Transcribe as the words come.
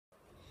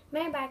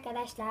Merhaba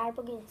arkadaşlar,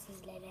 bugün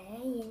sizlere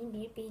yeni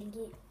bir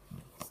bilgi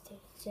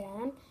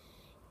göstereceğim.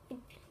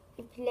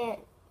 İple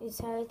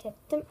işaret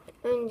ettim.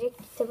 Önce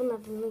kitabın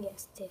adını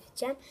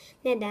göstereceğim.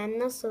 Neden,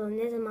 nasıl,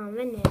 ne zaman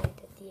ve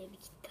nerede diye bir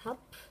kitap.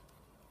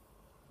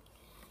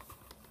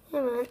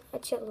 Hemen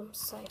açalım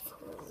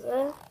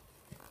sayfamızı.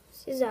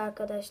 Size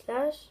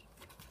arkadaşlar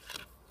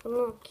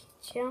bunu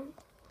okuyacağım.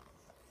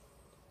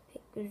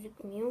 Pek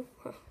gözükmüyor.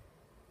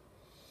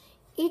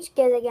 İç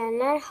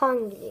gezegenler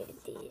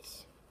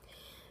hangileridir?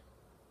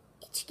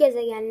 İç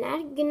gezegenler,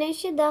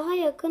 Güneş'e daha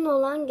yakın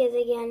olan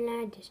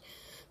gezegenlerdir.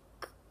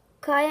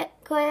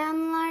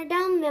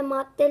 Kayanlardan ve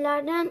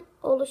maddelerden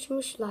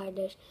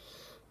oluşmuşlardır.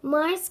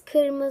 Mars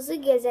kırmızı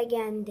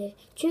gezegendir.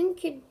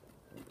 Çünkü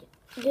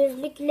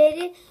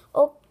düzlükleri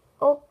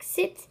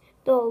oksit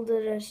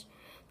doldurur.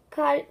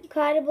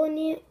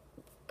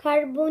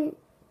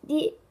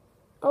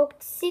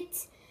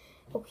 Karbondioksit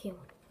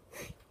okuyamadım.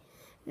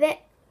 Ve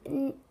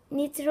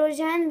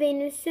nitrojen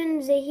Venüs'ün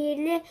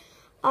zehirli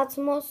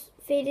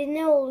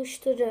atmosferini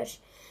oluşturur.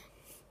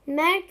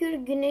 Merkür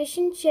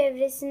Güneş'in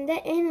çevresinde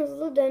en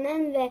hızlı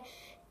dönen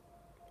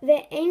ve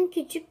en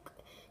küçük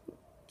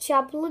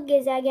çaplı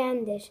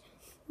gezegendir.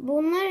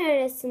 Bunlar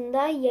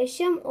arasında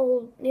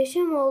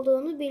yaşam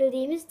olduğunu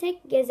bildiğimiz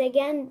tek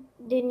gezegen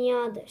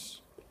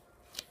Dünya'dır.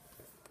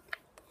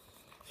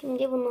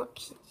 Şimdi bunu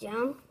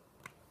okuyacağım.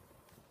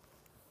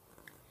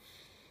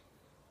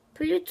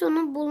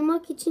 Plüton'u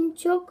bulmak için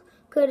çok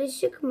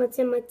karışık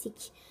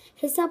matematik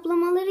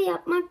hesaplamaları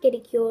yapmak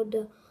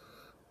gerekiyordu.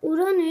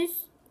 Uranüs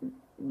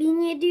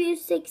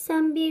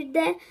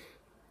 1781'de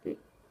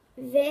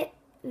V.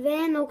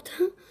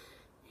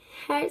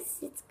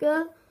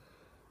 Herschel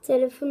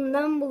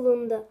tarafından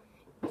bulundu.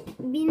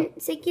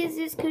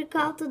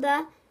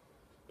 1846'da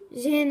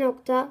J.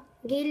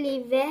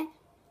 Gelly ve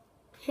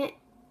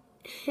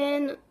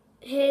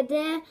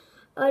H.D.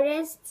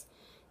 Arest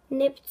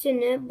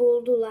Neptün'ü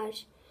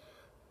buldular.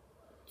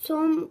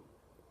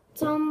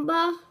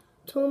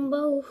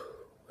 Tombaugh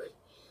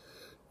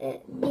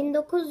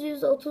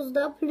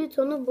 1930'da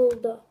Plüton'u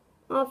buldu.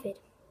 Aferin.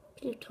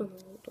 Plüton'u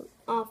buldun.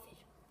 Aferin.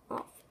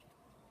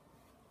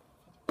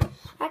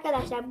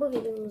 Arkadaşlar bu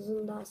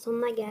videomuzun da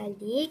sonuna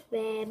geldik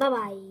ve bye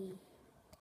bye.